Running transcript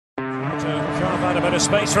Had a bit of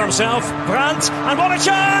space for himself. Brandt, and what a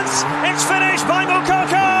chance! It's finished by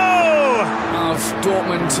Moukoko! Of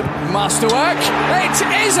Dortmund masterwork. It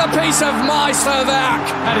is a piece of Meisterwerk.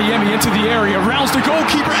 Adeyemi into the area, rounds the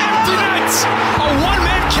goalkeeper, empty net! A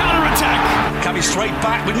one-man counter-attack. Coming straight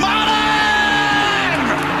back with Marlon!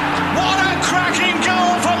 What a cracking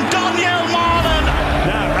goal from Daniel Marlon!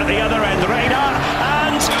 Now at the other end, Reina,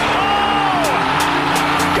 and oh!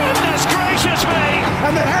 Goodness gracious me!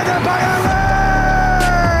 And the header by Allen!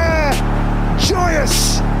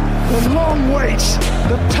 Joyous! The long wait,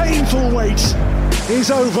 the painful wait is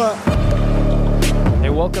over. Hey,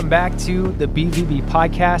 welcome back to the BVB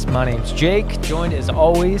podcast. My name's Jake, joined as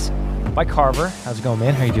always by Carver. How's it going,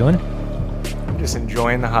 man? How you doing? I'm just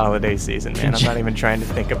enjoying the holiday season, man. I'm not even trying to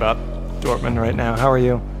think about Dortmund right now. How are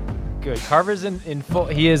you? Good. Carver's in full.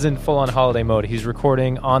 He is in full-on holiday mode. He's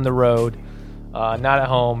recording on the road, not at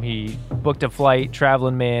home. He booked a flight,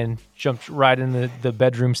 traveling man, jumped right in the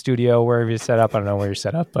bedroom studio, wherever you're set up. I don't know where you're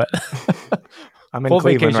set up, but I'm in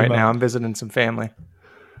Cleveland right now. I'm visiting some family.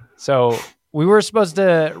 So we were supposed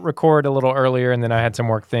to record a little earlier, and then I had some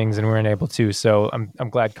work things, and we weren't able to. So I'm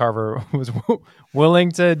glad Carver was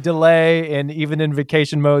willing to delay, and even in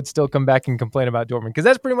vacation mode, still come back and complain about Dortmund, because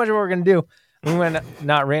that's pretty much what we're going to do. We went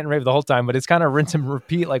not rant and rave the whole time, but it's kind of rinse and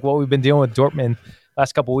repeat, like what we've been dealing with Dortmund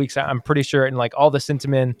last couple of weeks. I'm pretty sure, and like all the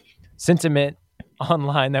sentiment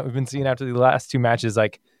online that we've been seeing after the last two matches,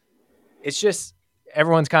 like it's just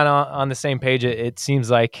everyone's kind of on the same page. It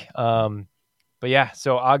seems like, but yeah.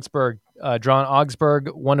 So Augsburg, drawn Augsburg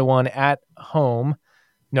 1-1 at home.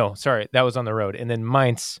 No, sorry, that was on the road, and then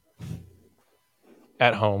Mainz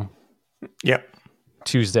at home. Yep.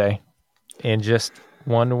 Tuesday, and just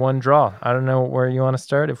 1-1 draw. I don't know where you want to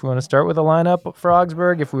start. If we want to start with a lineup for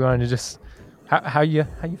Augsburg, if we want to just how you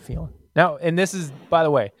feeling now? And this is, by the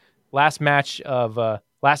way, last matches of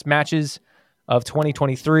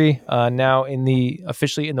 2023. Now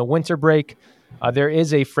officially in the winter break. There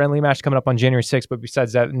is a friendly match coming up on January 6th, but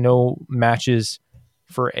besides that, no matches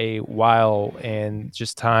for a while, and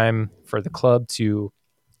just time for the club to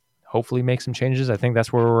hopefully make some changes. I think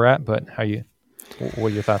that's where we're at. But what are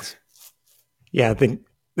your thoughts? Yeah, I think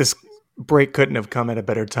this break couldn't have come at a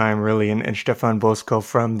better time, really. And Stefan Bosko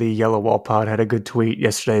from the Yellow Wall Pod had a good tweet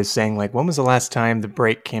yesterday saying, like, when was the last time the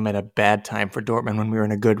break came at a bad time for Dortmund when we were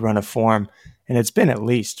in a good run of form? And it's been at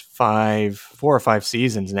least 4 or 5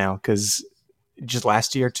 seasons now, because just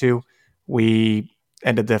last year, too, we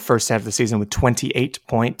ended the first half of the season with 28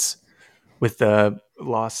 points with the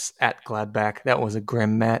loss at Gladbach. That was a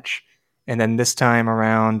grim match. And then this time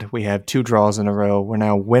around, we have 2 draws in a row. We're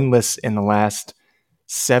now winless in the last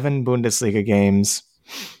 7 Bundesliga games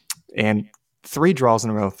and 3 draws in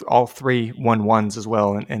a row, all 3 1-1s as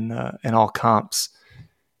well in all comps.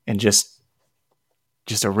 And just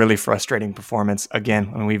a really frustrating performance.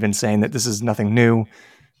 Again, and we've been saying that this is nothing new.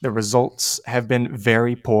 The results have been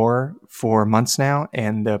very poor for months now,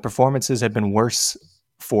 and the performances have been worse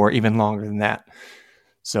for even longer than that.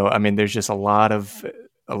 So, I mean, there's just a lot of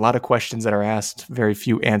questions that are asked, very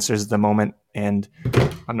few answers at the moment. And I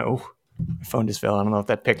don't know, my phone just fell. I don't know if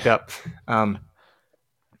that picked up.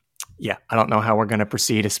 Yeah, I don't know how we're going to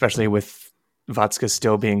proceed, especially with Watzke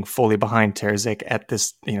still being fully behind Terzic at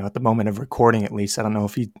this, at the moment of recording, at least. I don't know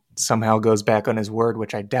if he somehow goes back on his word,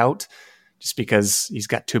 which I doubt, just because he's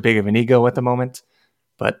got too big of an ego at the moment.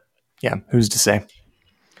 But yeah, who's to say?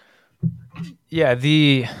 Yeah,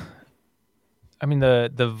 the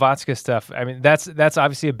Watzke stuff, I mean, that's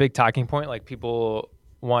obviously a big talking point. Like, people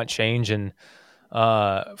want change, and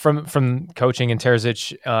from coaching and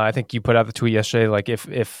Terzic, I think you put out the tweet yesterday, like if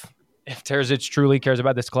Terzic truly cares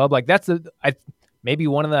about this club, like that's maybe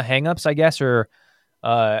one of the hangups, I guess, or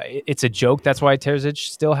it's a joke. That's why Terzic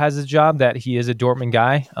still has his job, that he is a Dortmund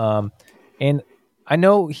guy. And I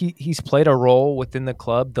know he's played a role within the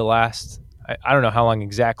club the last, I don't know how long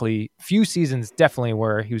exactly, few seasons definitely,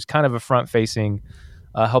 where he was kind of a front-facing,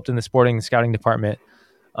 helped in the sporting and scouting department.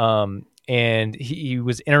 And he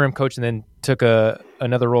was interim coach and then took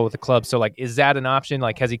another role with the club. So, like, is that an option?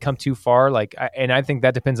 Like, has he come too far? Like, and I think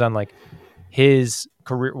that depends on, like, his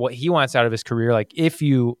career, what he wants out of his career. Like, if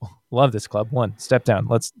you love this club, 1, step down,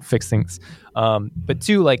 let's fix things. But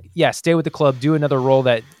 2, like, yeah, stay with the club, do another role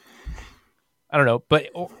that, I don't know, but,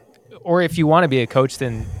 or if you want to be a coach,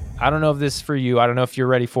 then I don't know if this is for you. I don't know if you're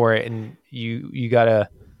ready for it. And you gotta,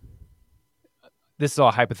 this is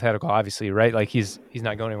all hypothetical, obviously, right? Like, he's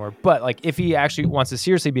not going anywhere. But, like, if he actually wants to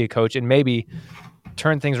seriously be a coach and maybe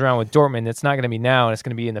turn things around with Dortmund, it's not going to be now, and it's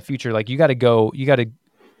going to be in the future. Like, you got to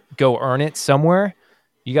go earn it somewhere.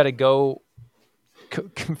 You got to go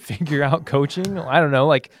figure out coaching. I don't know.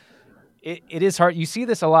 Like, it is hard. You see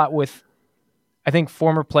this a lot with I think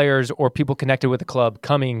former players or people connected with the club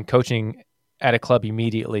coming coaching at a club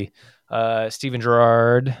immediately. Steven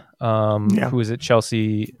Gerrard, who was at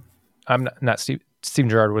Chelsea. I'm not Steven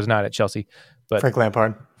Gerrard was not at Chelsea, but Frank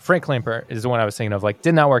Lampard. Frank Lampard is the one I was thinking of. Like,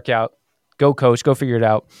 did not work out. Go coach, go figure it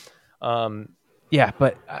out.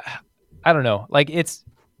 But I don't know. Like,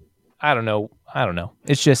 I don't know.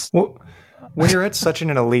 It's just when you're at such an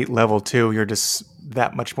elite level too, you're just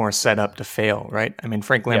that much more set up to fail, right? I mean,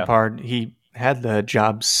 Frank Lampard, he had the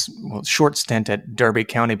short stint at Derby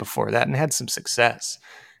County before that and had some success.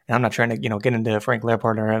 And I'm not trying to, get into Frank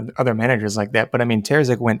Lampard or other managers like that, but I mean,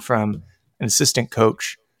 Terzic went from an assistant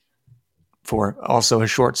coach for also a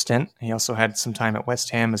short stint. He also had some time at West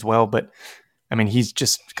Ham as well, but I mean, he's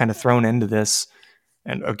just kind of thrown into this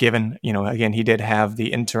and given, again, he did have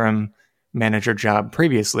the interim manager job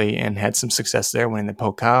previously and had some success there winning the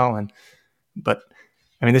Pokal. But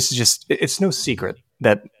I mean, this is just, it's no secret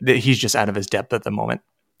that he's just out of his depth at the moment.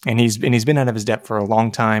 And he's been out of his depth for a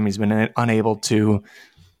long time. He's been unable to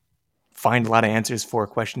find a lot of answers for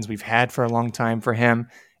questions we've had for a long time for him.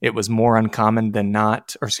 It was more common than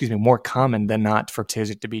not for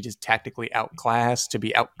Terzic to be just tactically outclassed, to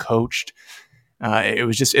be outcoached. It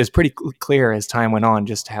was pretty clear as time went on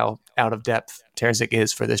just how out of depth Terzic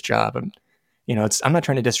is for this job. And, I'm not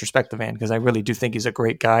trying to disrespect the man because I really do think he's a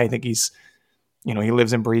great guy. I think he's, he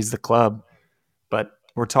lives and breathes the club, but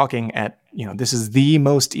we're talking at, this is the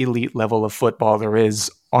most elite level of football there is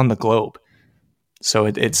on the globe. So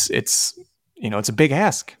it's a big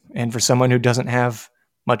ask. And for someone who doesn't have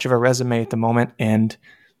much of a resume at the moment and,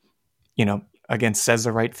 again, says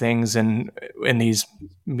the right things in these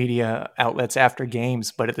media outlets after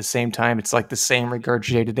games, but at the same time, it's like the same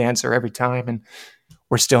regurgitated answer every time. And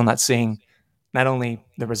we're still not seeing not only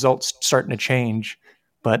the results starting to change,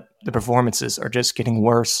 but the performances are just getting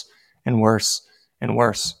worse and worse and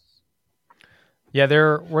worse. Yeah,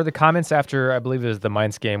 there were the comments after, I believe it was the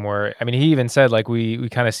Mainz game where, I mean, he even said, like, we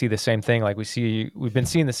kind of see the same thing. Like, we've been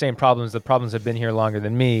seeing the same problems. The problems have been here longer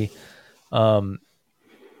than me. And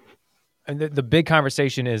the big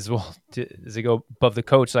conversation is, well, does it go above the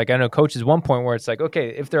coach? Like, I know coach is one point where it's like,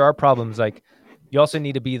 okay, if there are problems, like, you also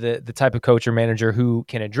need to be the type of coach or manager who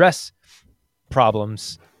can address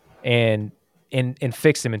problems and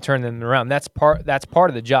fix them and turn them around. That's part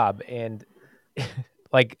of the job. And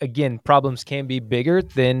like, again, problems can be bigger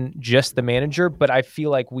than just the manager, but I feel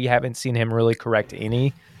like we haven't seen him really correct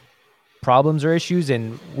any problems or issues.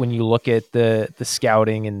 And when you look at the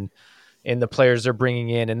scouting and the players they're bringing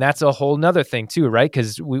in, and that's a whole nother thing too, right?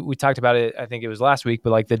 Because we talked about it, I think it was last week,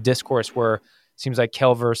 but like the discourse where it seems like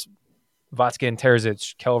Kel versus Watzke and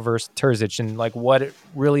Terzic, Kel versus Terzic, and like what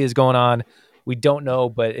really is going on, we don't know,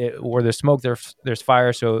 but where there's smoke, there's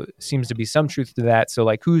fire. So it seems to be some truth to that. So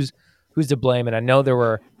like who's to blame? And I know there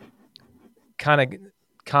were kind of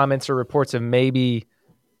comments or reports of maybe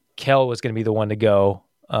Kel was going to be the one to go.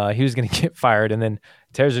 He was going to get fired, and then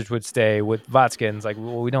Terzic would stay with Watzke. And it's like,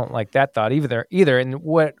 well, we don't like that thought either. And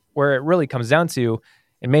where it really comes down to,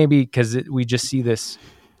 and maybe because we just see this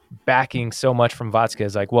backing so much from Watzke,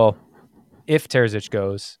 is like, well, if Terzic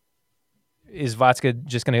goes, is Watzke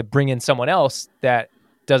just going to bring in someone else that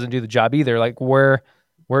doesn't do the job either? Like, where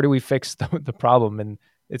do we fix the problem? And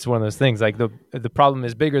it's one of those things. Like the problem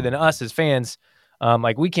is bigger than us as fans.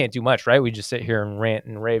 Like we can't do much, right? We just sit here and rant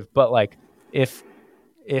and rave. But like, if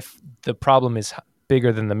the problem is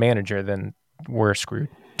bigger than the manager, then we're screwed.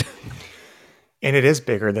 And it is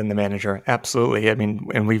bigger than the manager. Absolutely. I mean,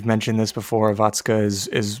 and we've mentioned this before.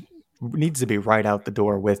 Watzke needs to be right out the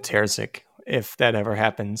door with Terzic if that ever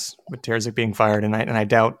happens, with Terzic being fired. And I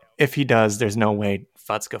doubt if he does, there's no way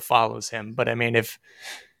Watzke follows him. But I mean, if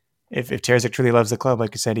Terzic truly loves the club,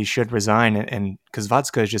 like I said, he should resign. And because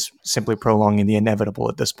Watzke is just simply prolonging the inevitable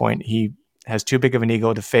at this point. He has too big of an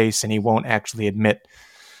ego to face, and he won't actually admit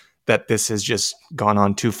that this has just gone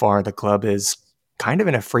on too far. The club is kind of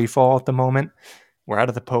in a free fall at the moment. We're out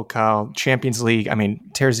of the Pokal, Champions League. I mean,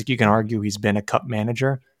 Terzic, you can argue he's been a cup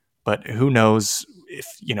manager, but who knows if,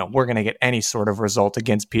 we're going to get any sort of result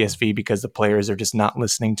against PSV because the players are just not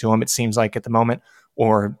listening to him, it seems like at the moment,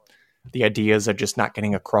 or the ideas are just not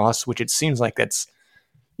getting across, which it seems like that's,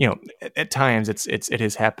 at times it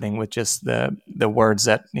is happening with just the words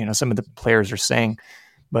that, some of the players are saying.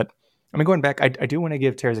 But I mean, going back, I do want to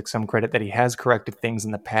give Terzic some credit that he has corrected things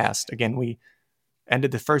in the past. Again, we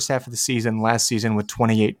ended the first half of the season last season with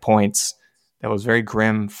 28 points. That was very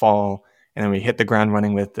grim fall. And then we hit the ground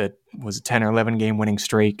running with a 10 or 11 game winning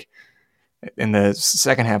streak in the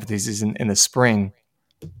second half of the season in the spring.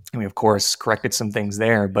 And we, of course, corrected some things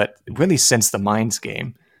there. But really, since the Mainz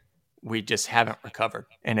game, we just haven't recovered.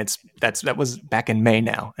 And that was back in May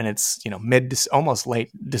now, and it's almost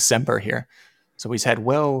late December here. So he's had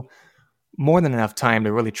more than enough time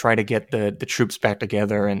to really try to get the troops back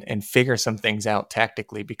together and figure some things out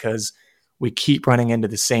tactically, because we keep running into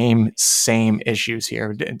the same issues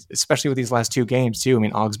here, especially with these last two games too. I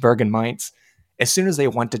mean, Augsburg and Mainz, as soon as they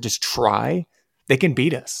want to just try, they can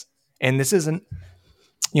beat us. And this isn't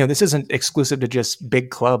exclusive to just big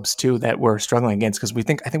clubs too that we're struggling against, because I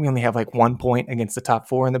think we only have like 1 point against the top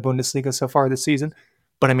four in the Bundesliga so far this season.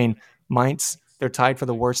 But I mean, Mainz, they're tied for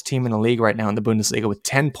the worst team in the league right now in the Bundesliga with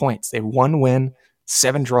 10 points. They have 1 win,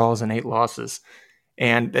 7 draws, and 8 losses.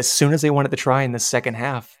 And as soon as they wanted to try in the second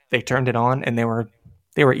half, they turned it on, and they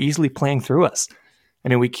were easily playing through us. I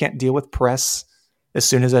mean, we can't deal with press. As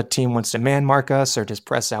soon as a team wants to man mark us or just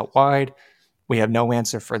press out wide, we have no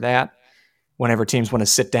answer for that. Whenever teams want to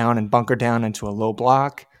sit down and bunker down into a low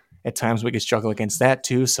block, at times we could struggle against that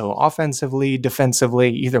too. So offensively, defensively,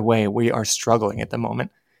 either way, we are struggling at the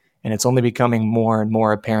moment. And it's only becoming more and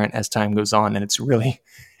more apparent as time goes on. And it's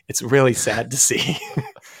really sad to see.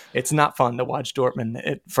 It's not fun to watch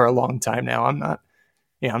Dortmund for a long time now. I'm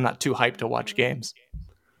not too hyped to watch games.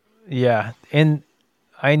 Yeah. And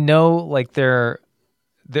I know like there's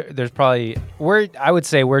probably, I would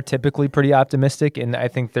say we're typically pretty optimistic. And I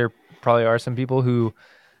think there probably are some people who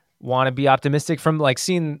want to be optimistic from like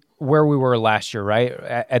seeing where we were last year, right?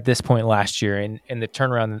 At this point last year and the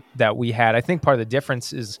turnaround that we had. I think part of the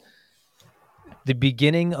difference is the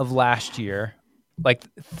beginning of last year, like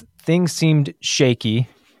things seemed shaky.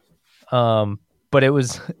 But it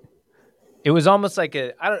was almost like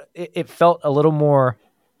it felt a little more,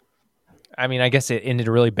 I mean, I guess it ended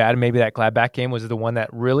really bad. Maybe that Gladbach game was the one that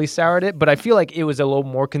really soured it, but I feel like it was a little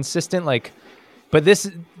more consistent. Like, but this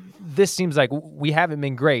seems like we haven't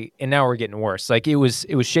been great, and now we're getting worse. Like it was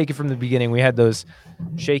shaky from the beginning. We had those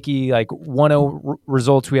shaky like 1-0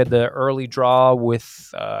 results. We had the early draw with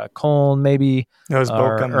Köln, maybe. That was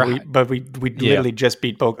Bochum, but we literally just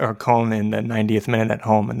beat Köln in the 90th minute at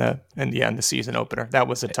home in the season opener. That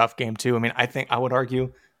was a tough game too. I mean, I would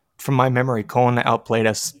argue, from my memory, Köln outplayed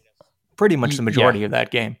us pretty much the majority of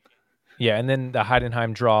that game. Yeah, and then the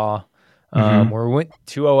Heidenheim draw. Where we went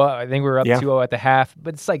 2-0 up. I think we were up 2-0 at the half.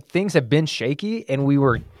 But it's like things have been shaky, and we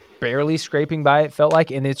were barely scraping by, it felt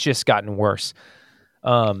like, and it's just gotten worse.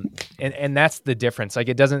 And that's the difference. Like,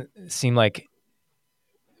 it doesn't seem like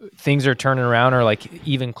things are turning around or like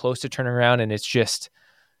even close to turning around, and it's just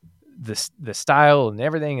the style and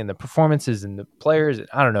everything and the performances and the players.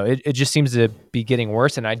 I don't know. It just seems to be getting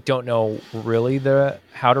worse, and I don't know really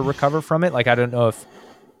how to recover from it. Like, I don't know if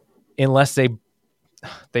unless they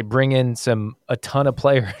bring in a ton of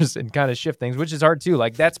players and kind of shift things, which is hard too.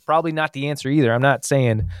 Like, that's probably not the answer either. I'm not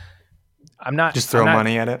just throw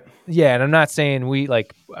money at it. Yeah. And I'm not saying we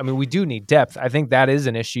do need depth. I think that is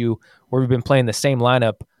an issue where we've been playing the same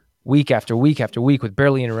lineup week after week after week with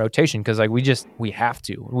barely any rotation. Cause like we have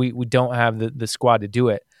to, we don't have the squad to do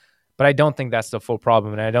it, but I don't think that's the full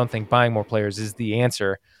problem. And I don't think buying more players is the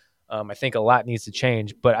answer. I think a lot needs to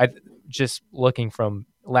change, but just looking from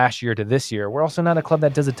last year to this year, we're also not a club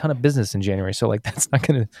that does a ton of business in January. So like, that's not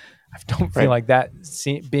going to, I don't feel like that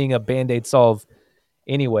being a Band-Aid solve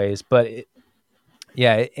anyways, but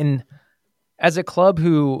and as a club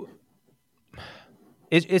who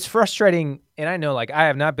it's frustrating. And I know, like, I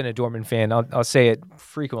have not been a Dortmund fan. I'll say it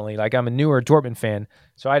frequently. Like, I'm a newer Dortmund fan,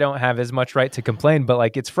 so I don't have as much right to complain, but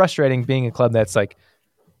like, it's frustrating being a club that's like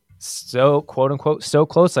so quote unquote, so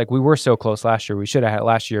close. Like, we were so close last year. We should have had it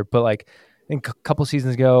last year, but like, I think a couple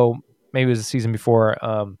seasons ago, maybe it was the season before,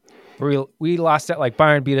 where we lost that, like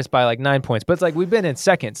Bayern beat us by like 9 points, but it's like, we've been in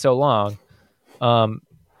second so long.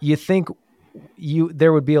 You think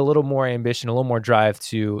there would be a little more ambition, a little more drive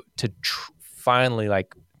to finally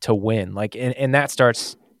like to win, like, and that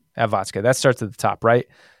starts at Vatska. That starts at the top, right?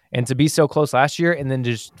 And to be so close last year and then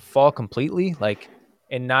just fall completely, like,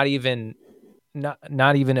 and not even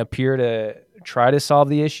appear to try to solve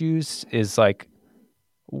the issues is like,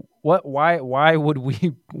 why would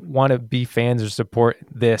we want to be fans or support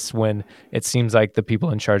this when it seems like the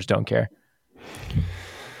people in charge don't care?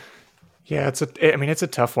 Yeah, it's a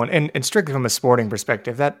tough one. And strictly from a sporting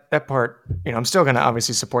perspective, that part, I'm still going to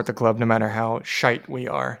obviously support the club no matter how shite we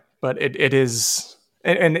are. But it is,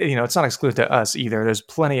 and it's not exclusive to us either. There's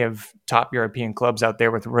plenty of top European clubs out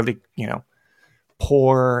there with really,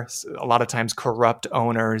 poor, a lot of times corrupt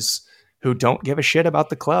owners who don't give a shit about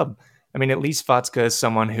the club. I mean, at least Vatska is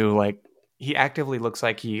someone who, like, he actively looks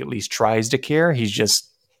like he at least tries to care. He's just,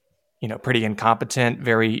 pretty incompetent,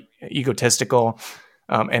 very egotistical,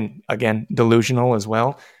 and again, delusional as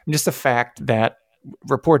well. And just the fact that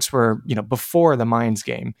reports were, before the Mainz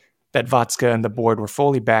game, that Vatska and the board were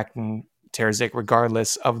fully backing Terzic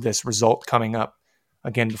regardless of this result coming up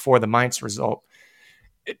again before the Mainz result.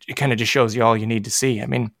 It kind of just shows you all you need to see. I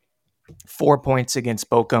mean, 4 points against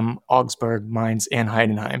Bochum, Augsburg, Mainz, and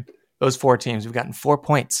Heidenheim. Those 4 teams, we've gotten 4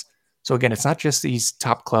 points. So again, it's not just these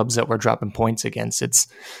top clubs that we're dropping points against.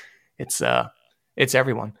 It's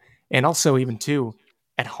everyone. And also even too,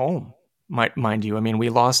 at home, mind you. I mean, we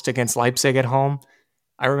lost against Leipzig at home.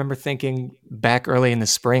 I remember thinking back early in the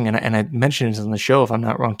spring, and I mentioned it on the show, if I'm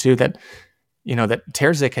not wrong too, that that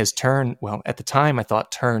Terzic has turned, well, at the time I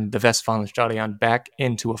thought turned the Westfalenstadion back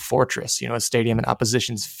into a fortress, a stadium in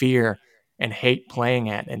opposition's fear and hate playing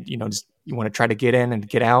at. And, just you want to try to get in and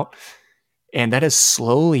get out. And that has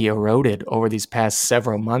slowly eroded over these past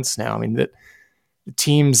several months now. I mean, the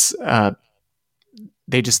teams,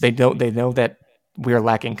 they know that we're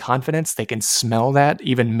lacking confidence. They can smell that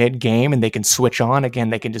even mid-game, and they can switch on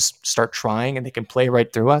again. They can just start trying, and they can play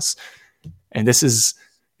right through us. And this is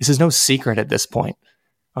no secret at this point.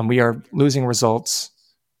 We are losing results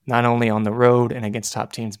not only on the road and against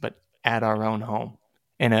top teams, but at our own home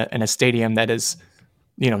in a stadium that is,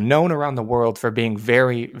 known around the world for being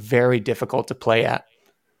very, very difficult to play at.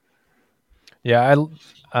 Yeah,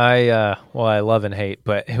 I love and hate,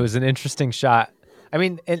 but it was an interesting shot. I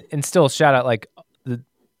mean, and still shout out like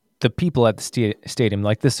the people at the stadium,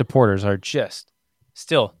 like the supporters are just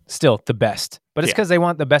still the best. But it's because they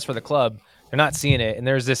want the best for the club. They're not seeing it. And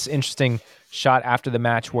there's this interesting shot after the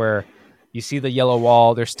match where you see the yellow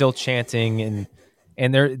wall. They're still chanting,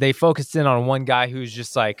 and they focused in on one guy who's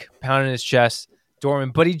just like pounding his chest,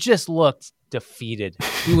 Dortmund, but he just looked defeated.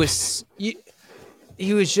 He was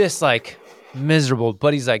just like miserable,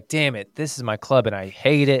 but he's like, damn it, this is my club and I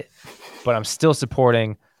hate it, but I'm still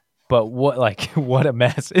supporting. But what a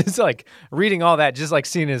mess. It's like reading all that, just like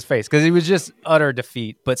seeing his face, because he was just utter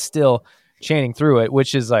defeat, but still chanting through it,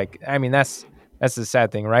 which is like, I mean, that's the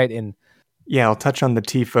sad thing, right? And yeah, I'll touch on the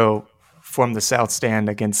tifo from the South Stand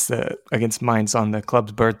against Mainz on the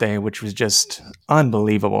club's birthday, which was just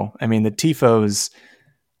unbelievable. I mean, the tifos,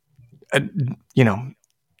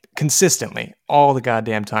 consistently all the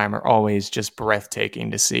goddamn time are always just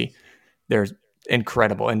breathtaking to see. They're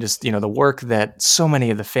incredible. And just, the work that so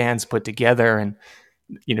many of the fans put together, and,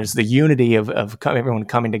 it's the unity of everyone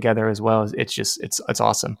coming together as well. It's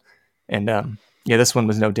awesome. And, this one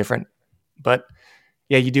was no different, but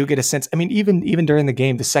yeah, you do get a sense. I mean, even during the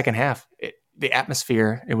game, the second half, the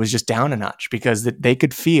atmosphere, it was just down a notch because they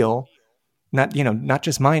could feel not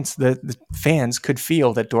just Mainz, the fans could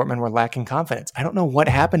feel that Dortmund were lacking confidence. I don't know what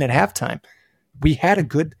happened at halftime. We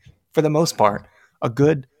had for the most part, a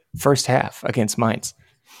good first half against Mainz.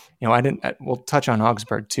 We'll touch on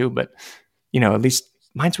Augsburg too, but, at least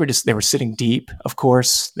Mainz they were sitting deep, of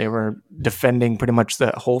course. They were defending pretty much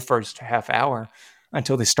the whole first half hour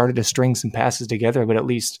until they started to string some passes together. But at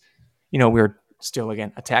least, we were still,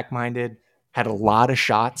 again, attack-minded, had a lot of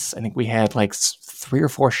shots. I think we had like 3 or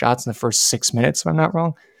 4 shots in the first 6 minutes, if I'm not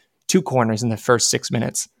wrong. 2 corners in the first 6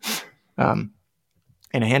 minutes. And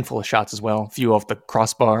a handful of shots as well. A few off the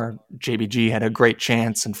crossbar. JBG had a great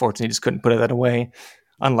chance. Unfortunately, just couldn't put that away.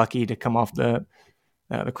 Unlucky to come off the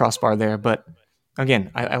crossbar there. But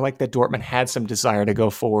again, I like that Dortmund had some desire to go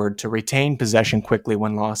forward, to retain possession quickly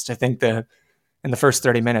when lost. I think in the first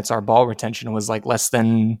 30 minutes, our ball retention was like less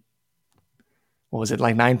than, what was it,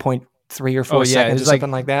 like 9.3 or 4 seconds or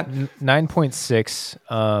something like that?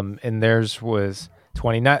 9.6, and theirs was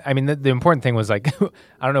 29. I mean, the important thing was like,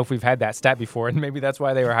 I don't know if we've had that stat before, and maybe that's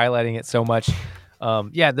why they were highlighting it so much.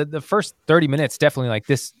 The first 30 minutes, definitely like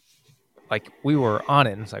this, like we were on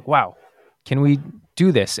it, and it's like, wow, can we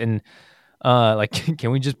do this? And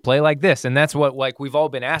can we just play like this? And that's what like we've all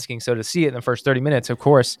been asking. So to see it in the first 30 minutes, of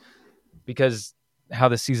course, because how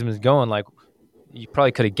the season is going, like you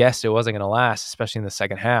probably could have guessed it wasn't going to last, especially in the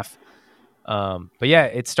second half. But yeah,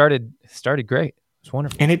 it started great. It was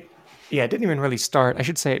wonderful. And it didn't even really start. I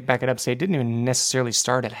should back it up, say it didn't even necessarily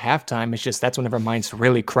start at halftime. It's just that's whenever Mainz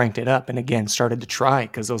really cranked it up and again started to try,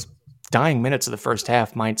 because those dying minutes of the first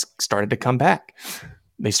half, Mainz started to come back.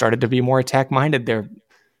 They started to be more attack-minded.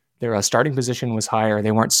 Their starting position was higher.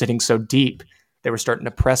 They weren't sitting so deep. They were starting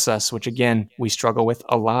to press us, which again, we struggle with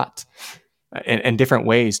a lot in different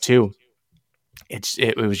ways too.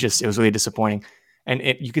 It was really disappointing. And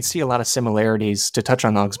you could see a lot of similarities, to touch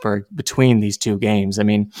on Augsburg, between these two games. I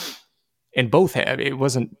mean, in both it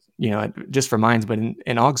wasn't, just for Mainz, but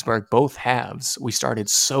in Augsburg, both halves, we started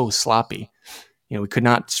so sloppy. We could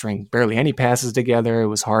not string barely any passes together. It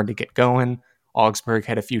was hard to get going. Augsburg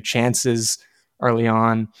had a few chances early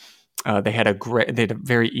on. They had a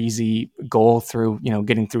very easy goal through,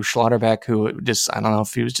 getting through Schlotterbeck, who just, I don't know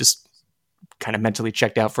if he was just kind of mentally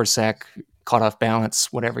checked out for a sec, caught off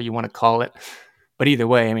balance, whatever you want to call it. But either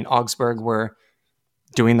way, I mean, Augsburg were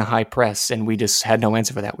doing the high press, and we just had no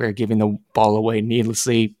answer for that. We were giving the ball away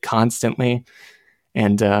needlessly, constantly,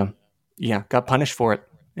 and got punished for it.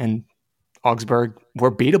 And Augsburg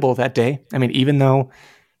were beatable that day. I mean, even though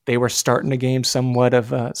they were starting to gain somewhat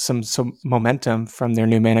of some momentum from their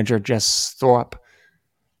new manager, Jess Thorpe,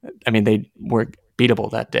 I mean, they were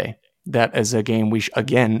beatable that day. That is a game we,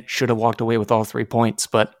 again, should have walked away with all 3 points,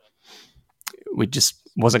 but we just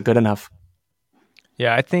wasn't good enough.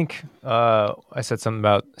 Yeah, I think I said something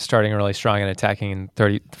about starting really strong and attacking in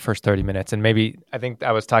the first 30 minutes. And maybe I think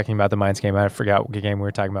I was talking about the Mainz game. I forgot what game we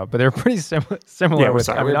were talking about, but they're pretty similar. Yeah,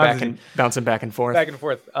 we're bouncing back and forth. Back and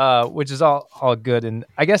forth, which is all good. And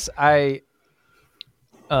I guess I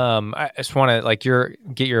just want to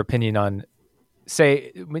get your opinion on,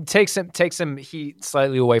 take some heat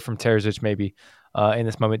slightly away from Terzic maybe in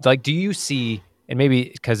this moment. Like, do you see, and maybe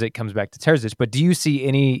because it comes back to Terzic, but do you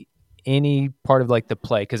see any part of like the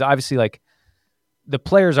play? Because obviously like the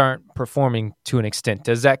players aren't performing to an extent.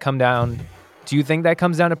 Does that come down? Do you think that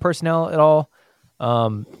comes down to personnel at all?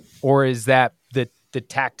 Or is that the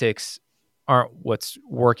tactics aren't what's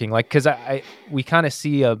working? Like, because we kind of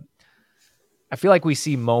see I feel like we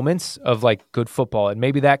see moments of like good football, and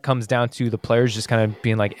maybe that comes down to the players just kind of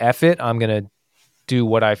being like, F it, I'm going to do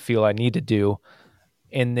what I feel I need to do.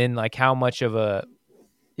 And then like how much of a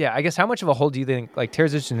hold do you think like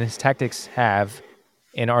Terzic and his tactics have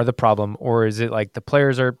and are the problem? Or is it like the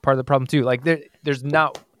players are part of the problem too? Like there's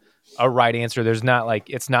not a right answer. There's not like,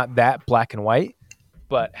 it's not that black and white,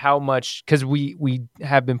 but how much, because we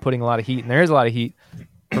have been putting a lot of heat, and there is a lot of heat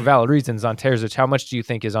for valid reasons on Terzic. How much do you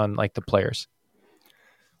think is on like the players?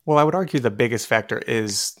 Well, I would argue the biggest factor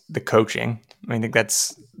is the coaching. I think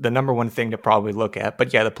that's the number one thing to probably look at.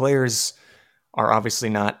 But yeah, the players are obviously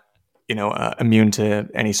not, immune to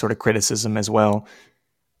any sort of criticism as well.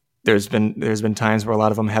 There's been times where a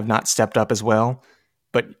lot of them have not stepped up as well.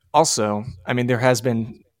 But also, I mean, there has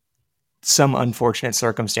been some unfortunate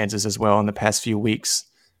circumstances as well in the past few weeks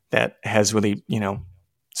that has really,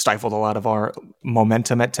 stifled a lot of our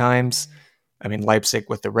momentum at times. I mean, Leipzig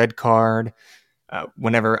with the red card.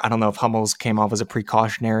 Whenever, I don't know if Hummels came off as a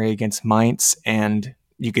precautionary against Mainz, and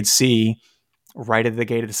you could see right at the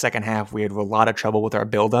gate of the second half, we had a lot of trouble with our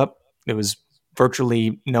buildup. It was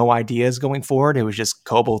virtually no ideas going forward. It was just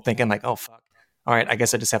Kobel thinking like, oh, fuck. All right, I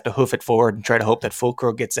guess I just have to hoof it forward and try to hope that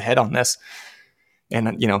Fulcro gets ahead on this. And,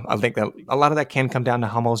 I think that a lot of that can come down to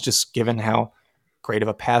Hummels, just given how great of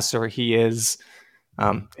a passer he is,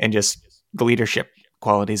 and just the leadership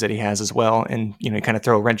qualities that he has as well. And, you kind of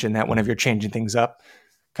throw a wrench in that whenever you're changing things up,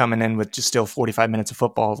 coming in with just still 45 minutes of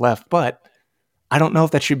football left. But I don't know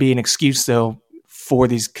if that should be an excuse, though, for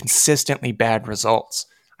these consistently bad results.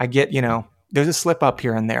 I get, there's a slip up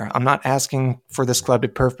here and there. I'm not asking for this club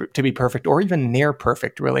to be perfect or even near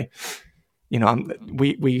perfect, really.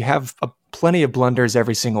 We have plenty of blunders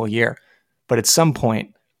every single year. But at some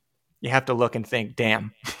point, you have to look and think,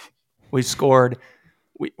 damn, we've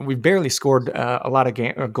barely scored a lot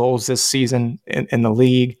of goals this season in the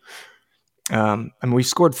league. We've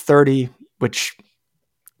scored 30, which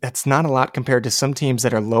that's not a lot compared to some teams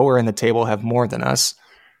that are lower in the table have more than us.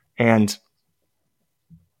 And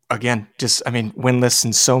again, winless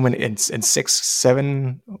in so many, in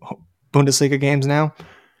 6-7 Bundesliga games now.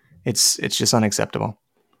 It's just unacceptable.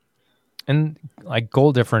 And like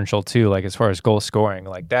goal differential too, like as far as goal scoring,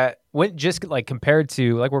 like that went just like compared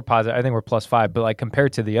to like we're positive, I think we're +5, but like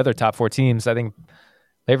compared to the other top 4 teams, I think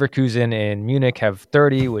Leverkusen and Munich have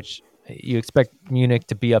 30, which you expect Munich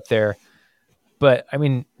to be up there. But I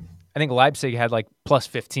mean, I think Leipzig had like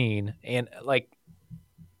 +15, and like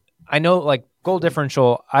I know like goal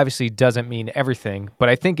differential obviously doesn't mean everything, but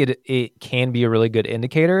I think it can be a really good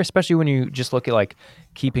indicator, especially when you just look at like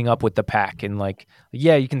keeping up with the pack and like,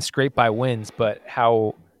 yeah, you can scrape by wins, but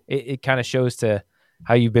how it kind of shows to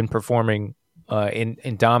how you've been performing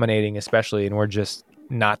in dominating, especially, and we're just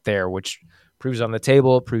not there, which proves on the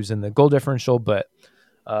table, proves in the goal differential, but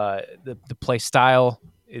the play style,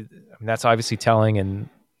 that's obviously telling. And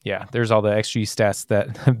yeah, there's all the XG stats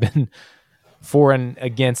that have been for and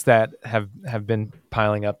against that have been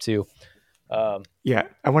piling up too. Yeah,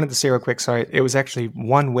 I wanted to say real quick, sorry, it was actually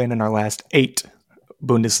 1 win in our last 8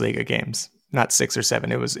 Bundesliga games, not 6 or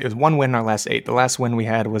 7. It was 1 win in our last 8. The last win we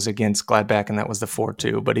had was against Gladbach, and that was the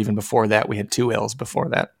 4-2. But even before that, we had 2 L's before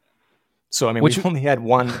that. So, I mean, we've only had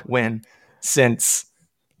 1 win since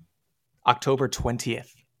October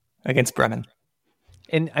 20th against Bremen.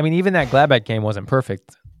 And I mean, even that Gladbach game wasn't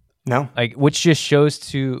perfect. No, like which just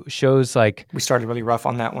shows like we started really rough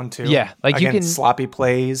on that one too. Yeah, like again, you can sloppy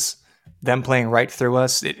plays. them playing right through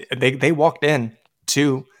us. They walked in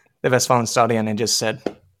to the Westfalenstadion and just said,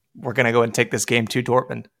 we're going to go and take this game to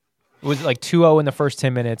Dortmund. It was like 2-0 in the first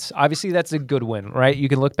 10 minutes. Obviously, that's a good win, right? You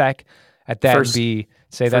can look back at that and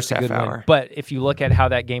say that's a good win. But if you look at how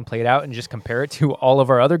that game played out and just compare it to all of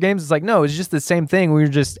our other games, it's like, no, it's just the same thing. We were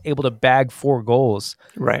just able to bag 4 goals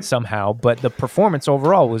somehow. But the performance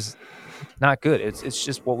overall was not good. It's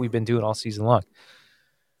just what we've been doing all season long.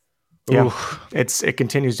 Yeah, Oof. it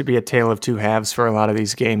continues to be a tale of two halves for a lot of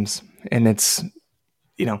these games, and it's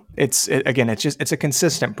a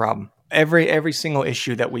consistent problem. Every single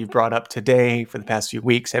issue that we've brought up today for the past few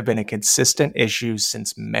weeks have been a consistent issue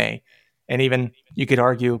since May, and even you could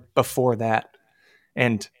argue before that.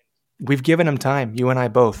 And we've given them time, you and I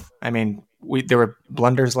both. I mean, there were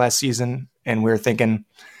blunders last season, and we were thinking,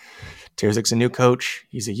 Terzic's a new coach.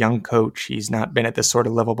 He's a young coach. He's not been at this sort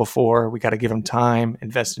of level before. We got to give him time,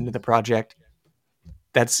 invest into the project.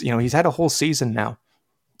 He's had a whole season now.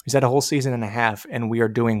 He's had a whole season and a half, and we are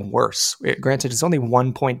doing worse. Granted, it's only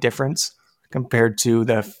 1 point difference compared to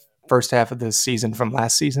the first half of the season from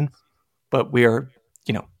last season, but we are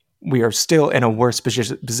still in a worse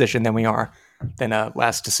position than we are than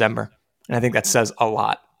last December. And I think that says a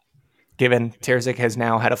lot. Given Terzic has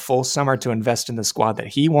now had a full summer to invest in the squad that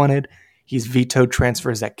he wanted, he's vetoed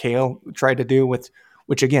transfers that Kale tried to do,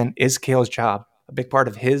 which again is Kale's job. A big part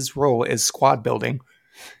of his role is squad building,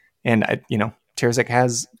 and Terzic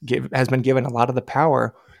has been given a lot of the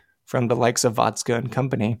power from the likes of Vodska and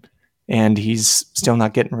company, and he's still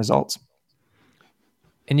not getting results.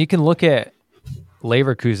 And you can look at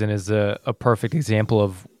Leverkusen as a perfect example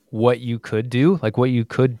of what you could do, like what you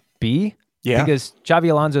could be. Yeah. Because Xabi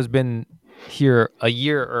Alonso's been here a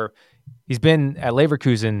year, or he's been at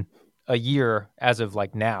Leverkusen a year as of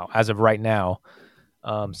right now.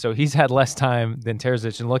 So he's had less time than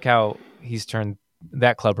Terzic, and look how he's turned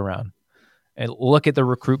that club around. And look at the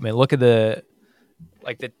recruitment. Look at the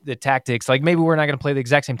tactics. Like, maybe we're not going to play the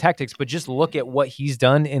exact same tactics, but just look at what he's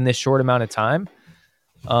done in this short amount of time.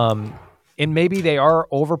 And maybe they are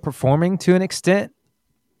overperforming to an extent,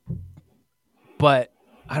 but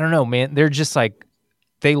I don't know, man. They're just like,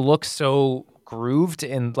 they look so grooved,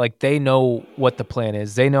 and like they know what the plan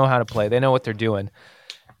is. They know how to play. They know what they're doing.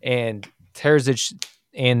 And Terzic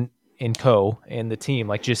and co and the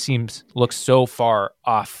team just looks so far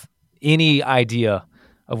off any idea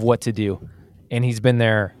of what to do, and he's been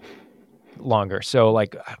there longer. So I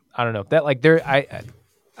don't know that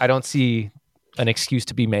I don't see an excuse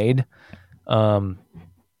to be made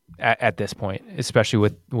at this point,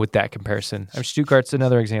 especially with that comparison. Stuttgart's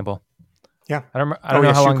another example. Yeah, I don't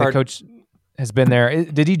know how long the coach has been there.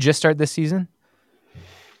 Did he just start this season?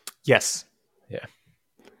 Yes. Yeah.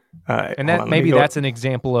 And that's an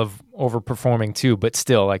example of overperforming too, but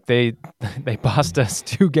still, they bossed us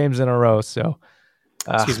 2 games in a row. So,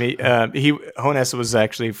 excuse me. Hoeneß was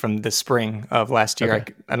actually from the spring of last year.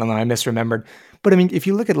 Okay. I don't know. I misremembered. But I mean, if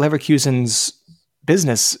you look at Leverkusen's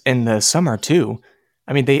business in the summer too,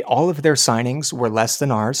 I mean, all of their signings were less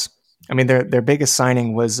than ours. I mean, their biggest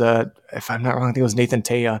signing was, if I'm not wrong, I think it was Nathan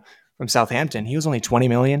Taya from Southampton. He was only 20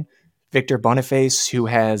 million. Victor Boniface, who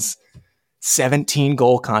has 17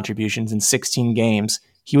 goal contributions in 16 games,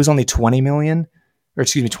 he was only 21 million.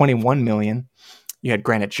 You had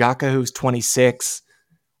Granit Xhaka, who's 26.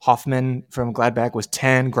 Hoffman from Gladbach was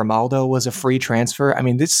 10. Grimaldo was a free transfer. I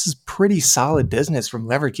mean, this is pretty solid business from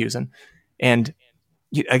Leverkusen. And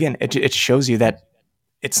again, it shows you that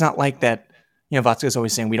it's not like that. Vatska is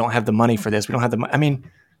always saying, we don't have the money for this. We don't have the money. I mean,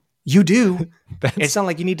 you do. It's not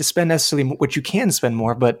like you need to spend necessarily what you can spend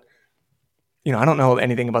more, but I don't know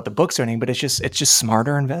anything about the books or anything, but it's just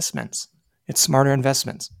smarter investments. It's smarter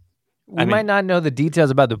investments. We might not know the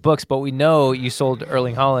details about the books, but we know you sold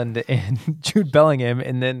Erling Haaland and Jude Bellingham,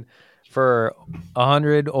 and then for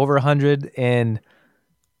over 100, and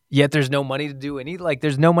yet there's no money to do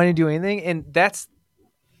there's no money to do anything. And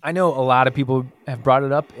I know a lot of people have brought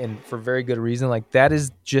it up, and for very good reason. That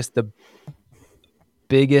is just the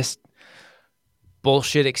biggest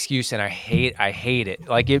bullshit excuse, and I hate it.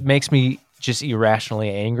 It makes me just irrationally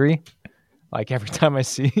angry. Every time I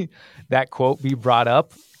see that quote be brought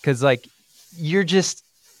up, because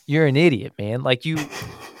you're an idiot, man.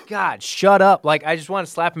 God, shut up. I just want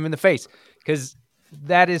to slap him in the face, because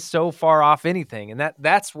that is so far off anything. And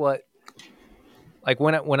that's what,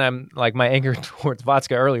 when I'm my anger towards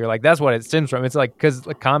Vatska earlier, that's what it stems from. It's because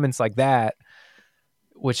the comments like that,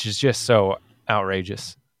 which is just so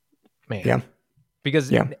outrageous, man. Yeah.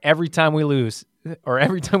 Because every time we lose, or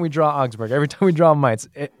every time we draw Augsburg, every time we draw Mainz,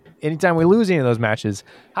 anytime we lose any of those matches,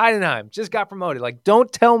 Heidenheim just got promoted.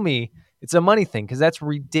 Don't tell me It's a money thing because that's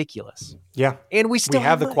ridiculous. Yeah. And we still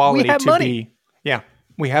have the quality to money.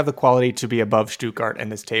 we have the quality to be above Stuttgart in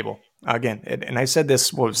this table. Again, and I said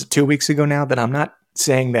this, 2 weeks ago now, that I'm not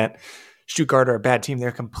saying that Stuttgart are a bad team. They're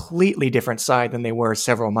a completely different side than they were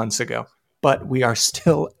several months ago. But we are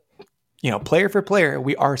still, player for player,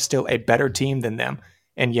 we are still a better team than them.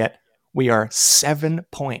 And yet we are 7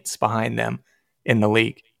 points behind them in the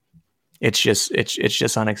league. It's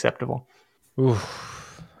just unacceptable.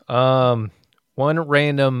 Oof. One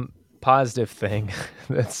random positive thing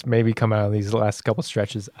that's maybe come out of these last couple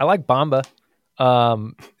stretches. I like Bamba,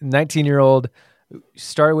 19-year-old,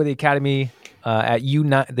 started with the academy at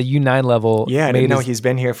U9, the U9 level. Yeah, I didn't know he's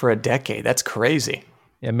been here for a decade. That's crazy.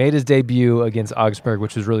 Yeah, made his debut against Augsburg,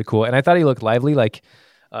 which was really cool, and I thought he looked lively. Like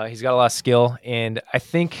he's got a lot of skill, and I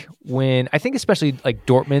think especially like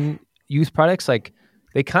Dortmund youth products, like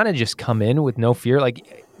they kind of just come in with no fear.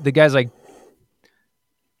 Like the guys like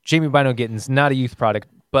Jamie Bino Gittins, not a youth product,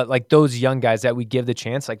 but like those young guys that we give the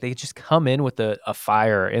chance, like they just come in with a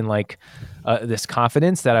fire and like this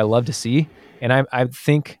confidence that I love to see. And I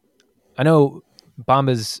know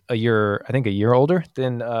Bamba's a year older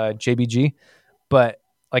than JBG, but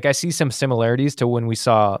like I see some similarities to when we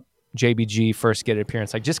saw JBG first get an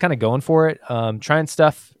appearance, like just kind of going for it, trying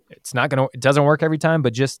stuff. It doesn't work every time,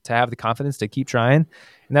 but just to have the confidence to keep trying.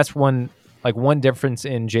 And that's one difference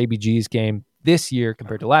in JBG's game this year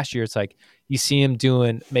compared to last year. It's like you see him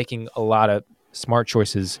making a lot of smart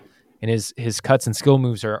choices, and his cuts and skill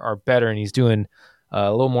moves are better, and he's doing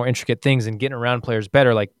a little more intricate things and getting around players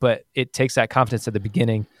better. Like, but it takes that confidence at the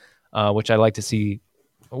beginning, which I like to see,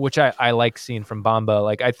 which I like seeing from Bamba.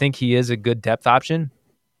 Like, I think he is a good depth option.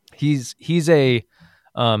 He's a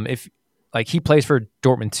if like he plays for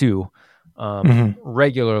Dortmund too,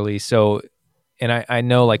 regularly. So, and I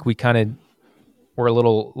know like we're a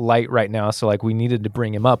little light right now, so like we needed to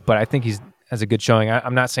bring him up, but I think he's has a good showing.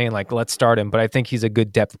 I'm not saying like let's start him, but I think he's a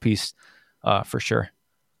good depth piece for sure.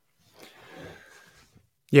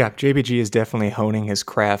 Yeah, JBG is definitely honing his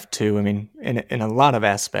craft too. I mean, in a lot of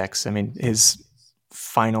aspects. I mean, his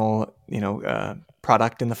final,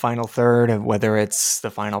 product in the final third, of whether it's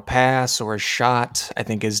the final pass or a shot, I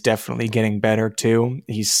think is definitely getting better too.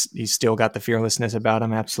 He's still got the fearlessness about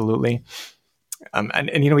him, absolutely. And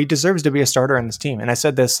he deserves to be a starter on this team. And I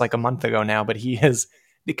said this like a month ago now, but he is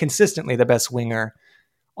consistently the best winger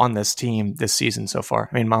on this team this season so far.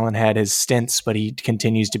 I mean, Mullen had his stints, but he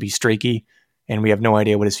continues to be streaky, and we have no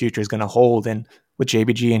idea what his future is going to hold. And with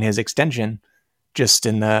JBG and his extension, just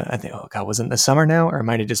in was it in the summer now, or it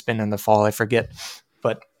might have just been in the fall? I forget.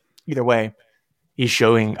 But either way, he's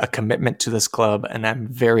showing a commitment to this club, and I'm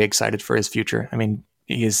very excited for his future. I mean,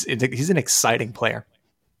 he's an exciting player.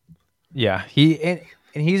 Yeah,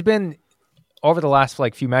 he's been over the last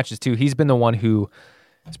few matches too. He's been the one who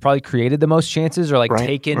has probably created the most chances, or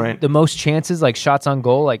taken the most chances, like shots on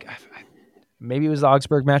goal. Like maybe it was the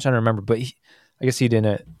Augsburg match, I don't remember, but I guess he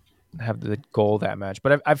didn't have the goal that match.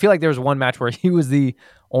 But I feel like there was one match where he was the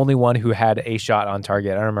only one who had a shot on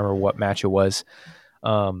target. I don't remember what match it was,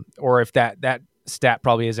 or if that stat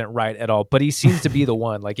probably isn't right at all. But he seems to be the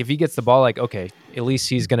one. Like if he gets the ball, like okay, at least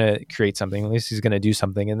he's gonna create something. At least he's gonna do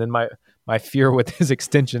something. And then my fear with his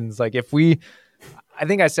extensions, like I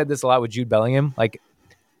think I said this a lot with Jude Bellingham. Like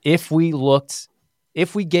if we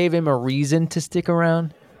gave him a reason to stick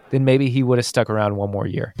around, then maybe he would have stuck around one more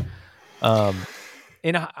year.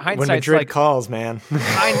 In hindsight, when Madrid calls, man.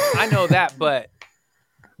 I know that, but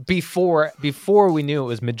before we knew it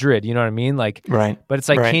was Madrid, you know what I mean? Like, right. But it's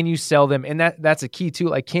like, can you sell them? And that's a key too.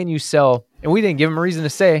 Like, can you sell? And we didn't give him a reason to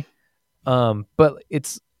say, but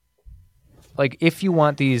it's like if you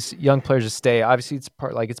want these young players to stay, obviously it's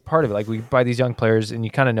part of it. Like we buy these young players, and you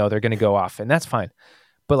kind of know they're going to go off, and that's fine.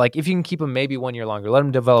 But like if you can keep them maybe 1 year longer, let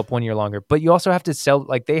them develop 1 year longer. But you also have to sell.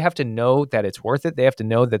 Like they have to know that it's worth it. They have to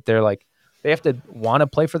know that they're like. They have to want to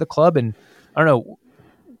play for the club. And I don't know,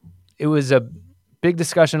 it was a big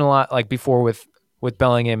discussion a lot like before with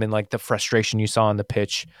Bellingham and like the frustration you saw on the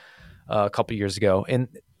pitch a couple years ago, and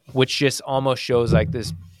which just almost shows like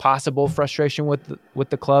this possible frustration with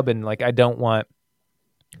the club. And like, I don't want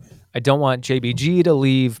JBG to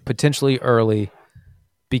leave potentially early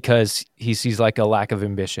because he sees like a lack of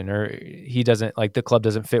ambition, or he doesn't like the club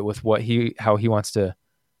doesn't fit with how he wants to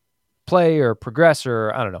play or progress,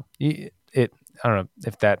 or I don't know. I don't know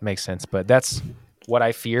if that makes sense, but that's what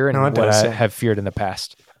I fear and what I have feared in the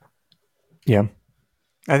past. Yeah.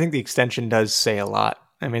 I think the extension does say a lot.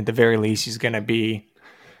 I mean, at the very least, he's going to be,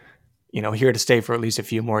 here to stay for at least a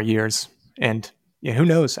few more years. And who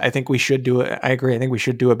knows? I think we should I agree. I think we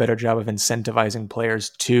should do a better job of incentivizing players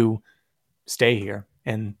to stay here.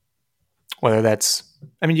 And whether that's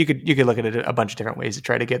I mean, you could look at it a bunch of different ways to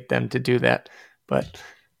try to get them to do that, but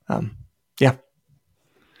yeah.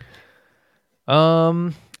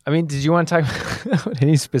 I mean, did you want to talk about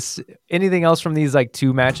anything else from these like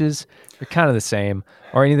two matches? They're kind of the same,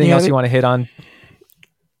 or anything else you want to hit on?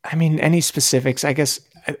 I mean, any specifics? I guess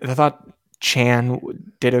I thought Chan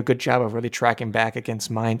did a good job of really tracking back against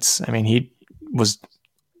Mainz. I mean, he was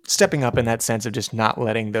stepping up in that sense of just not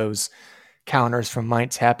letting those counters from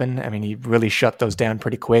Mainz happen. I mean, he really shut those down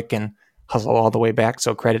pretty quick and hustled all the way back.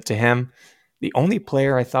 So credit to him. The only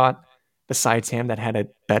player I thought besides him that had a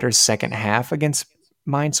better second half against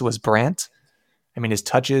Mainz was Brandt. I mean, his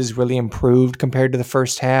touches really improved compared to the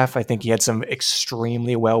first half. I think he had some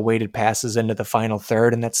extremely well-weighted passes into the final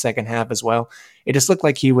third in that second half as well. It just looked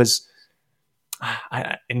like he was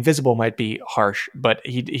invisible might be harsh, but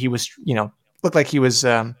he was, looked like he was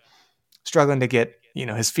struggling to get,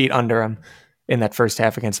 his feet under him in that first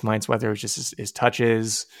half against Mainz, whether it was just his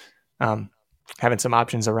touches, having some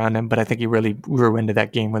options around him. But I think he really grew into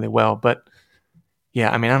that game really well. But yeah,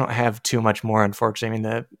 I mean, I don't have too much more, unfortunately.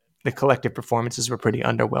 I mean, the collective performances were pretty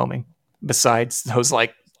underwhelming besides those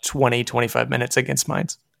like 20, 25 minutes against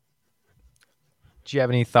Mainz. Do you have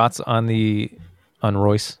any thoughts on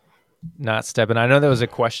Royce not stepping? I know there was a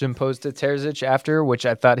question posed to Terzic after, which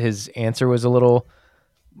I thought his answer was a little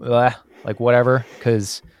like whatever,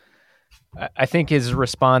 because I think his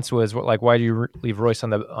response was like, "Why do you leave Royce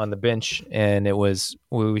on the bench?" And it was,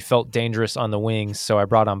 we felt dangerous on the wings, so I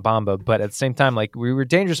brought on Bamba. But at the same time, like, we were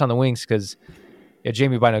dangerous on the wings because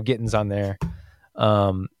Jamie Bino Gittins on there,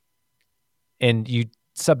 and you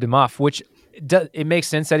subbed him off, which it makes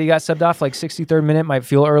sense that he got subbed off. Like 63rd minute might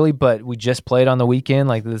feel early, but we just played on the weekend.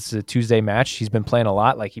 Like, this is a Tuesday match. He's been playing a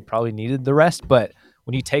lot. Like, he probably needed the rest. But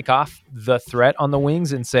when you take off the threat on the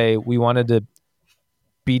wings and say we wanted to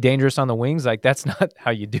be dangerous on the wings, like, that's not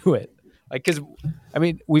how you do it. Like, because I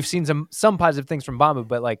mean, we've seen some positive things from Bamba,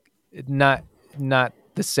 but like not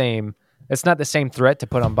the same. It's not the same threat to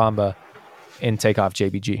put on Bamba and take off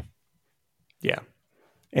JBG. Yeah,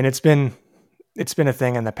 and it's been a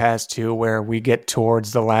thing in the past too, where we get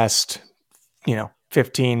towards the last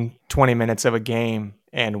 15, 20 minutes of a game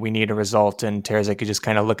and we need a result, and Terzic is just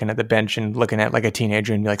kind of looking at the bench and looking at like a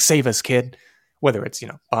teenager and be like, "Save us, kid." Whether it's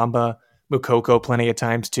Bamba, Mukoko, plenty of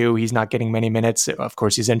times too. He's not getting many minutes. Of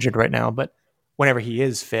course, he's injured right now, but whenever he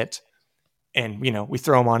is fit, and we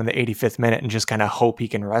throw him on in the 85th minute and just kind of hope he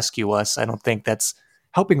can rescue us, I don't think that's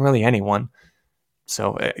helping really anyone.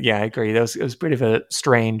 So yeah, I agree. It was pretty of a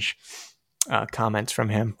strange comments from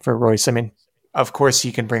him for Royce. I mean, of course,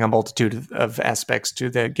 he can bring a multitude of aspects to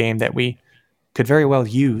the game that we could very well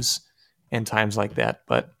use in times like that,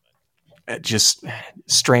 but just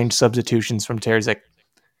strange substitutions from Terzic.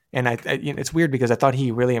 And it's weird because I thought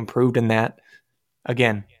he really improved in that,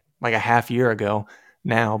 again, like a half year ago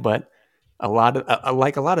now, but a lot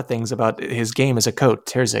of things about his game as a coach,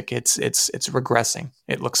 Terzic, it's regressing,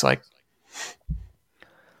 it looks like.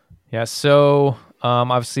 Yeah, so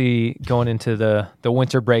obviously going into the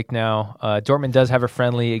winter break now, Dortmund does have a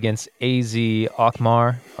friendly against AZ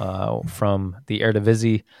Alkmaar from the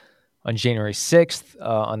Eredivisie on January 6th.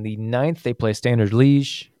 On the 9th, they play Standard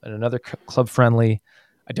Liège and another club friendly.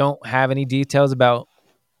 I don't have any details about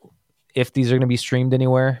if these are going to be streamed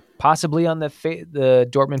anywhere. Possibly on the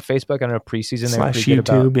Dortmund Facebook. I don't know, preseason. They're pretty good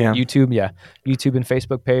YouTube, about YouTube, YouTube and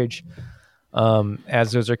Facebook page.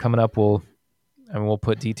 As those are coming up, we'll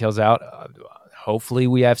put details out. Hopefully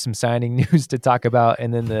we have some signing news to talk about.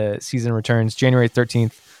 And then the season returns January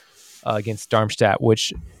 13th against Darmstadt,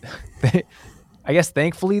 which I guess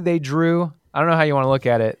thankfully they drew. I don't know how you want to look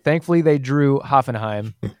at it. Thankfully they drew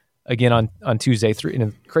Hoffenheim again on Tuesday in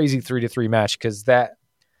a crazy 3-3 match, because that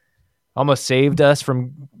almost saved us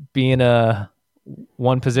from being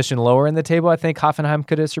one position lower in the table. I think Hoffenheim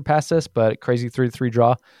could have surpassed us, but crazy 3-3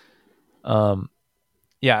 draw.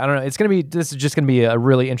 Yeah, I don't know. This is just going to be a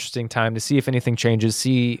really interesting time to see if anything changes,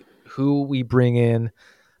 see who we bring in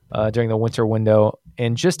during the winter window.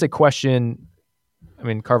 And just a question, I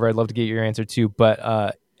mean, Carver, I'd love to get your answer too,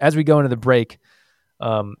 but as we go into the break,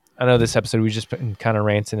 I know this episode we've just been kind of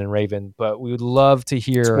ranting and raving, but we would love to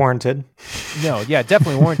hear... It's warranted. No, yeah,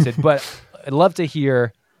 definitely warranted. But I'd love to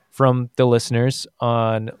hear from the listeners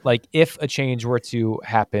on, like, if a change were to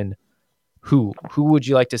happen, who would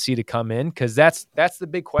you like to see to come in? Because that's the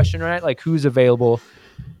big question, right? Like, who's available?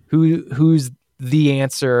 Who's the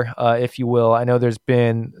answer, if you will? I know there's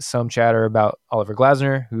been some chatter about Oliver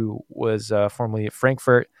Glasner, who was formerly at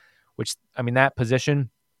Frankfurt, which, I mean, that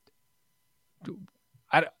position...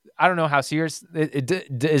 I don't know how serious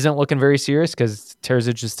it isn't looking very serious because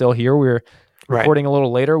Terzic is still here. We're recording a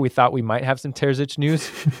little later. We thought we might have some Terzic news.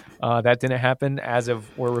 That didn't happen. As of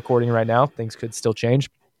we're recording right now, things could still change.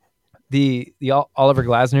 The Oliver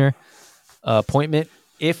Glasner appointment,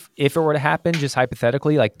 if it were to happen, just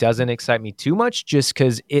hypothetically, like, doesn't excite me too much, just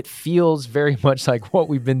because it feels very much like what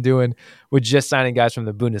we've been doing with just signing guys from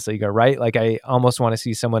the Bundesliga, right? Like, I almost want to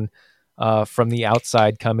see someone from the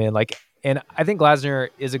outside come in. Like, and I think Glasner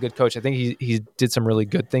is a good coach. I think he did some really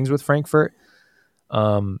good things with Frankfurt.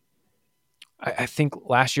 I think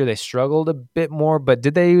last year they struggled a bit more, but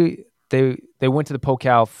did they went to the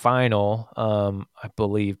Pokal final, I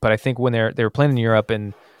believe. But I think when they were playing in Europe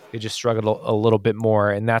and they just struggled a little bit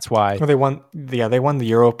more, and that's why. Well, they won the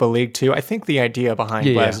Europa League too. I think the idea behind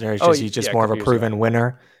Glasner is he's just more of a proven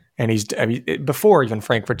winner. And before even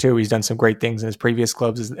Frankfurt too, he's done some great things in his previous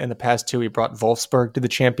clubs. In the past too, he brought Wolfsburg to the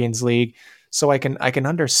Champions League. So I can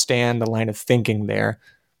understand the line of thinking there,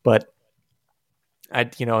 but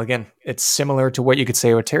again, it's similar to what you could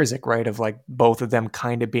say with Terzic, right? Of like both of them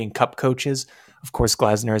kind of being cup coaches. Of course,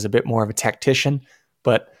 Glasner is a bit more of a tactician,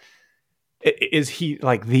 but is he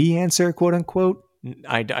like the answer, quote unquote?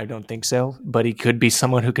 I don't think so, but he could be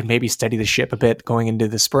someone who could maybe steady the ship a bit going into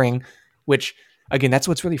the spring, which again, that's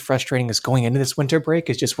what's really frustrating is going into this winter break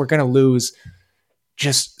is just we're going to lose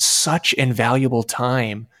just such invaluable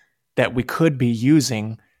time that we could be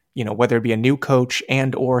using, whether it be a new coach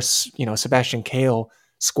and or, Sebastian Kehl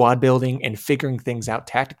squad building and figuring things out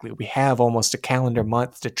tactically. We have almost a calendar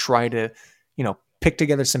month to try to, pick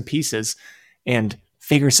together some pieces and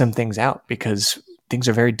figure some things out because things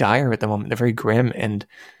are very dire at the moment. They're very grim. And,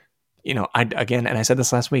 I said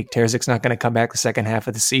this last week, Terzic's not going to come back the second half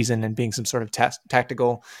of the season and being some sort of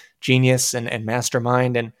tactical genius and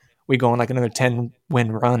mastermind. And we go on like another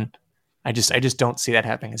 10-win run. I just don't see that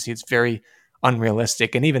happening. It's very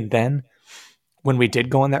unrealistic. And even then, when we did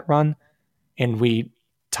go on that run and we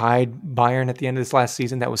tied Bayern at the end of this last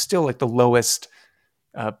season, that was still like the lowest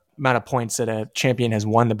amount of points that a champion has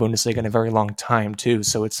won the Bundesliga in a very long time too.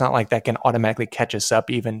 So it's not like that can automatically catch us up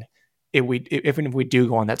even if we do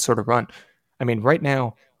go on that sort of run. I mean, right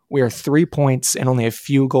now we are 3 points and only a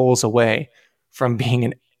few goals away from being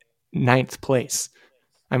in 9th place.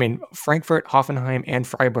 I mean, Frankfurt, Hoffenheim, and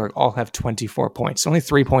Freiburg all have 24 points, only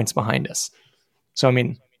 3 points behind us. So, I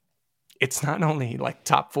mean, it's not only like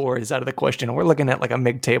top 4 is out of the question. We're looking at like a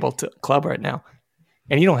mid-table club right now.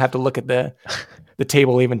 And you don't have to look at the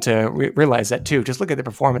table even to realize that too. Just look at the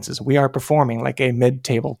performances. We are performing like a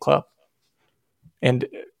mid-table club. And,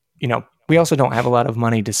 we also don't have a lot of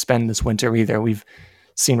money to spend this winter either. We've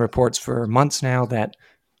seen reports for months now that,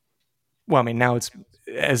 now it's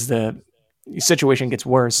as the situation gets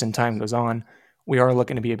worse and time goes on, we are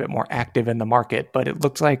looking to be a bit more active in the market, but it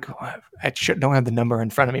looks like don't have the number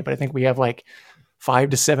in front of me, but I think we have like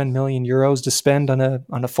 5 to 7 million euros to spend on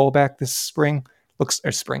a fullback this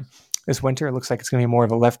this winter. It looks like it's going to be more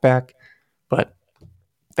of a left back, but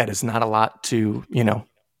that is not a lot to,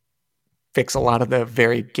 fix a lot of the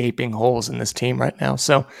very gaping holes in this team right now.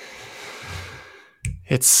 So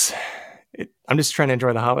I'm just trying to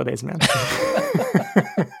enjoy the holidays, man.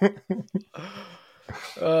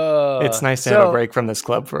 It's nice to have a break from this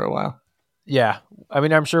club for a while. Yeah, I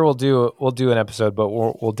mean, I'm sure we'll do an episode, but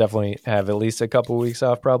we'll definitely have at least a couple of weeks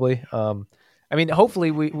off, probably. I mean,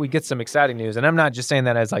 hopefully we get some exciting news, and I'm not just saying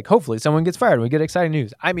that as like hopefully someone gets fired and we get exciting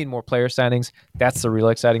news. I mean, more player signings. That's the real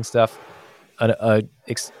exciting stuff. I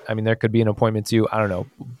mean, there could be an appointment too. I don't know,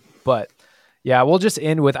 but yeah, we'll just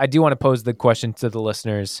end with. I do want to pose the question to the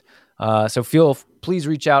listeners. So please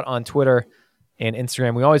reach out on Twitter and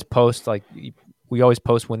Instagram. We always post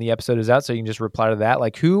when the episode is out, so you can just reply to that.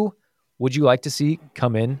 Like, who would you like to see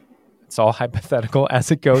come in? It's all hypothetical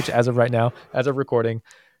as a coach, as of right now, as of recording.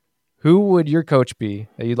 Who would your coach be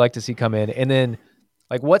that you'd like to see come in? And then,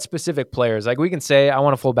 like, what specific players? Like, we can say, I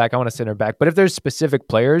want a fullback, I want a center back. But if there's specific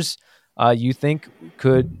players you think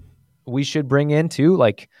we should bring in too,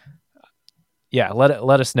 like, yeah,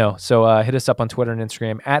 let us know. So hit us up on Twitter and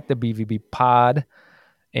Instagram at the BVB Pod,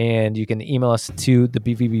 and you can email us to the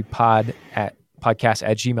BVB Pod at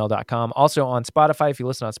podcast@gmail.com. Also on Spotify, if you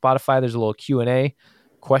listen on Spotify, there's a little Q&A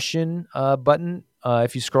question button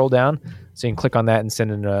if you scroll down, so you can click on that and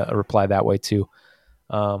send in a reply that way too.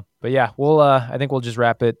 But yeah, I think we'll just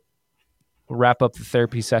wrap up the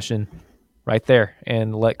therapy session right there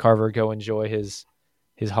and let Carver go enjoy his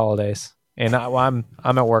holidays. And I'm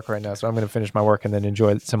at work right now, so I'm going to finish my work and then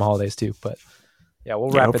enjoy some holidays too. But yeah, we'll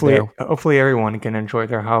wrap it there. Hopefully everyone can enjoy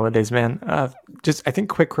their holidays, man. I think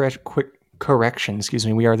quick correction, excuse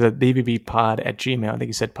me. We are the BVB Pod at Gmail. I think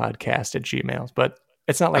you said podcast at Gmail, but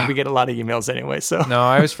it's not like we get a lot of emails anyway. So no,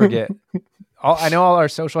 I always forget. I know all our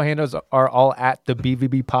social handles are all at the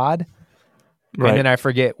BVB Pod. Right. And then I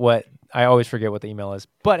always forget what the email is.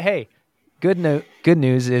 But hey, good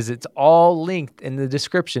news is it's all linked in the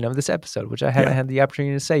description of this episode, which I haven't had the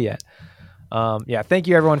opportunity to say yet. Thank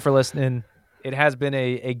you everyone for listening. It has been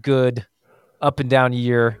a good up and down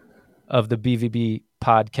year of the BVB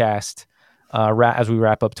podcast as we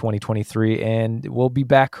wrap up 2023, and we'll be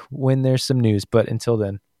back when there's some news. But until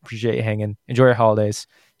then, appreciate you hanging. Enjoy your holidays.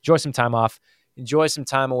 Enjoy some time off. Enjoy some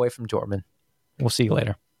time away from Dortmund. We'll see you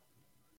later.